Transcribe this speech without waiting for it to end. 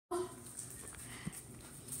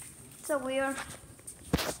so weird?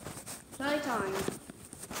 Nighttime.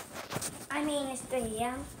 I mean, it's 3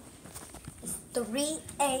 a.m. It's 3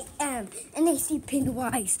 a.m. and they see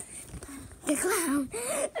Pennywise, the clown,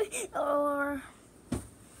 or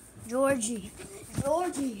Georgie.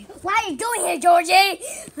 Georgie, what are you doing here, Georgie?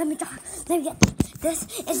 Let me talk. Let me get this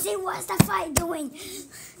and see what's the fight doing.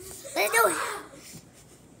 Let's do it.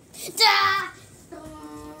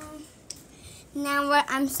 Now what?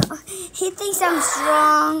 He thinks I'm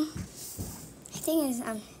strong. He thinks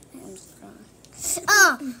I'm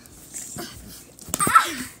strong.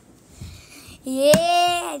 Yeah,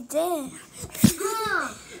 I did.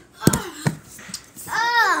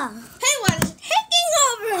 Pennywise is taking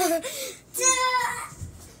over.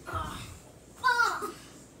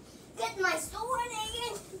 Get my sword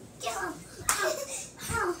again. Get him.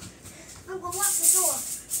 I'm gonna lock the door.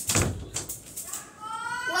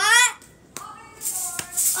 What?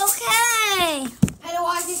 Okay.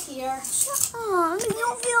 Pennywise is here. Oh, I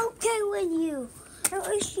don't feel okay with you. I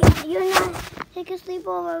wish you're not take a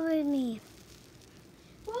sleepover with me.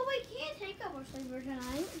 Well, we can't take up our sleeper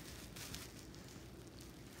tonight.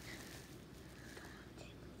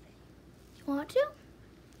 You want to?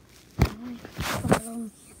 Follow me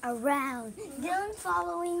around. Dylan's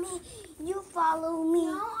following me. You follow me.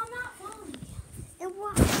 No, I'm not following you. It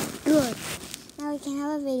works. Good. Now we can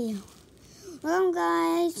have a video. Welcome,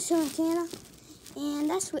 guys, to our channel. And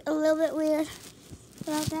that's a little bit weird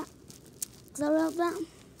about that. Look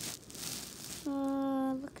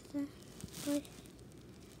at that. Wait.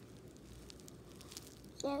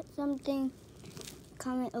 Get something.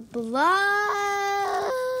 Comment below.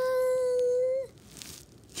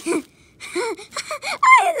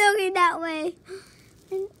 I'm looking that way.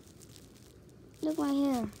 Look my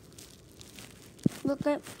hair. Look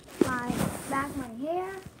at my back, my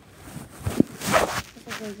hair. That's a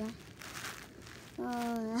good one.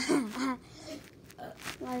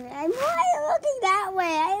 Why are you looking that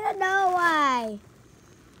way? I don't know why.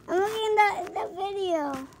 I'm looking at the video.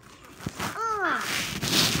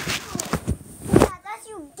 Yeah, that's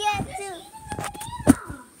you get to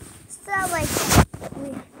stop like that.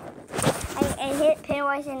 I hit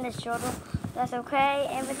Pennywise in the shoulder. That's okay.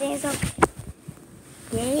 Everything's okay.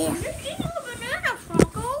 Yeah. You're eating a banana,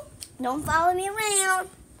 Franco. Don't follow me around.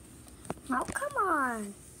 Oh, come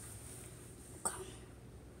on.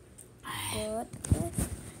 Good.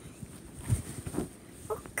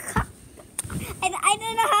 Oh, come. I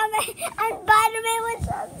don't know how I'm Spider-Man with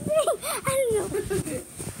something. I don't know.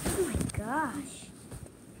 Oh my gosh.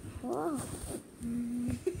 Whoa.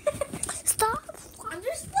 Stop. I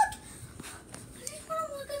just want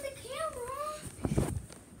to look at the camera.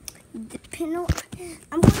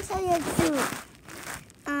 I'm going to tell you too.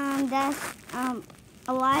 That's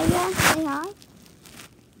Elijah. Say hi.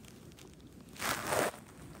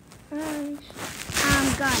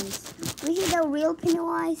 Guys, we see the real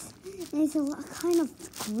Pennywise, and it's kind of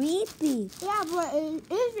creepy. Yeah, but it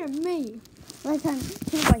isn't me. Let's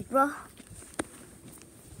Pennywise, bro.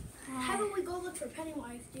 How do we go look for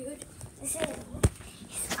Pennywise, dude?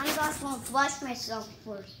 I'm just gonna flush myself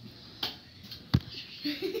first.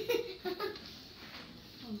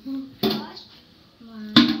 Flush.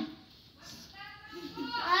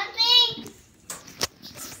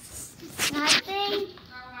 Nothing.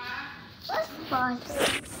 Let's flush.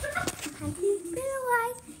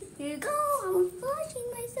 Pennywise, here you go. I'm flushing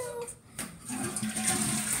myself.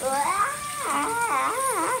 Wait,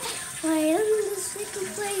 I'm in this secret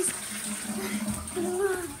place.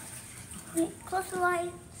 Wait, close the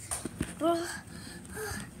light.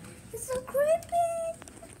 It's so creepy.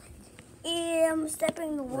 Yeah, I'm stepping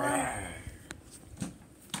in the water.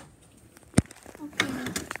 Okay.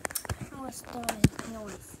 Now let's start the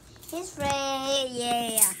noise. He's Freddy,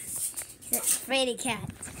 yeah. He's a Freddy cat.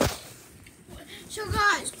 So,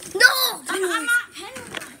 guys, No! I'm not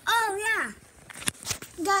Pennywise. Oh, yeah.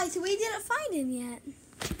 Guys, we didn't find him yet.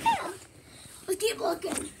 Yeah. Let's keep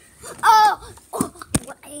looking. Oh!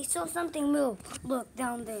 I saw something move. Look,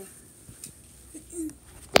 down there.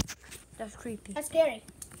 That's creepy. That's scary.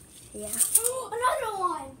 Yeah. Another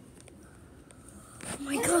one. Oh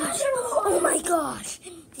my gosh. Oh my gosh.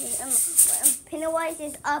 Pennywise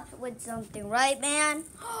is up with something, right, man?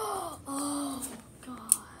 Oh,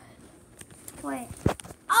 God. Wait.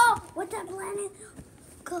 Oh, what's that planet?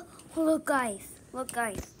 Look, guys. Look,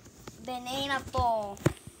 guys. Banana ball.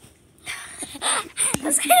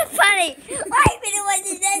 That's kind of funny. Why Pennywise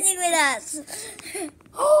is dancing with us?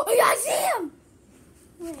 Oh, I see him.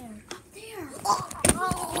 Where? Up there.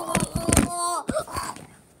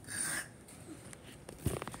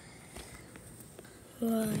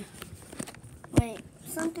 Wait,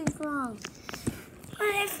 something's wrong.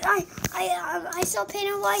 I saw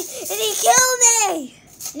Pennywise and he killed me.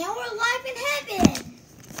 Now we're alive in heaven.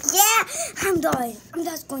 Yeah, I'm dying. I'm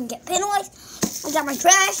just going to get Pennywise. I got my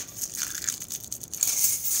trash.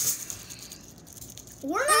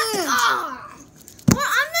 We're not. Well,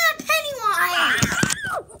 I'm not Pennywise.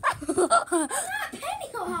 I'm not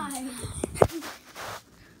Pennywise.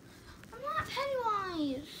 I'm not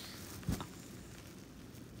Pennywise.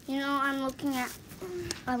 You know, I'm looking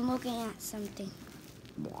at something.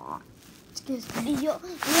 What? Excuse me. You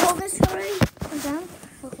hold this already? I'm done?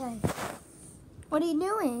 Okay. What are you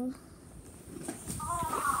doing?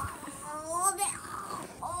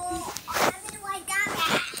 Pennywise got me.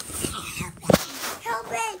 Help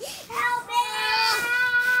me! Help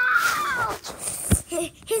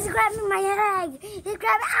me! He's grabbing my leg. He's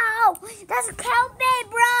grabbing. Ow! That's help me,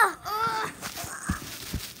 bro.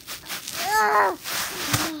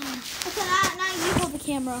 Okay, now you hold the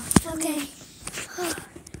camera. Okay.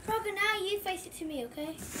 Brogan, now you face it to me,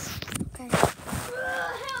 okay? Okay.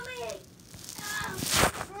 Help me!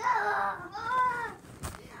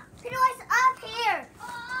 Pennywise is up here.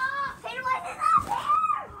 Pennywise is up here.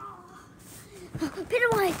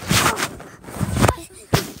 Pennywise.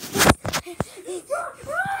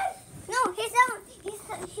 No, he's out.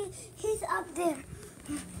 He's up there.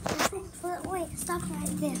 Wait, stop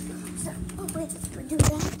right there. Stop. Oh, wait, do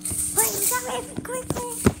that. Wait, come here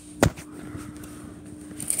quickly.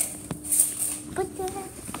 Put your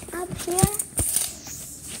head up here.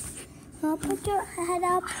 Now put your head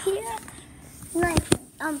up here. Like,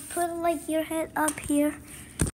 put like your head up here.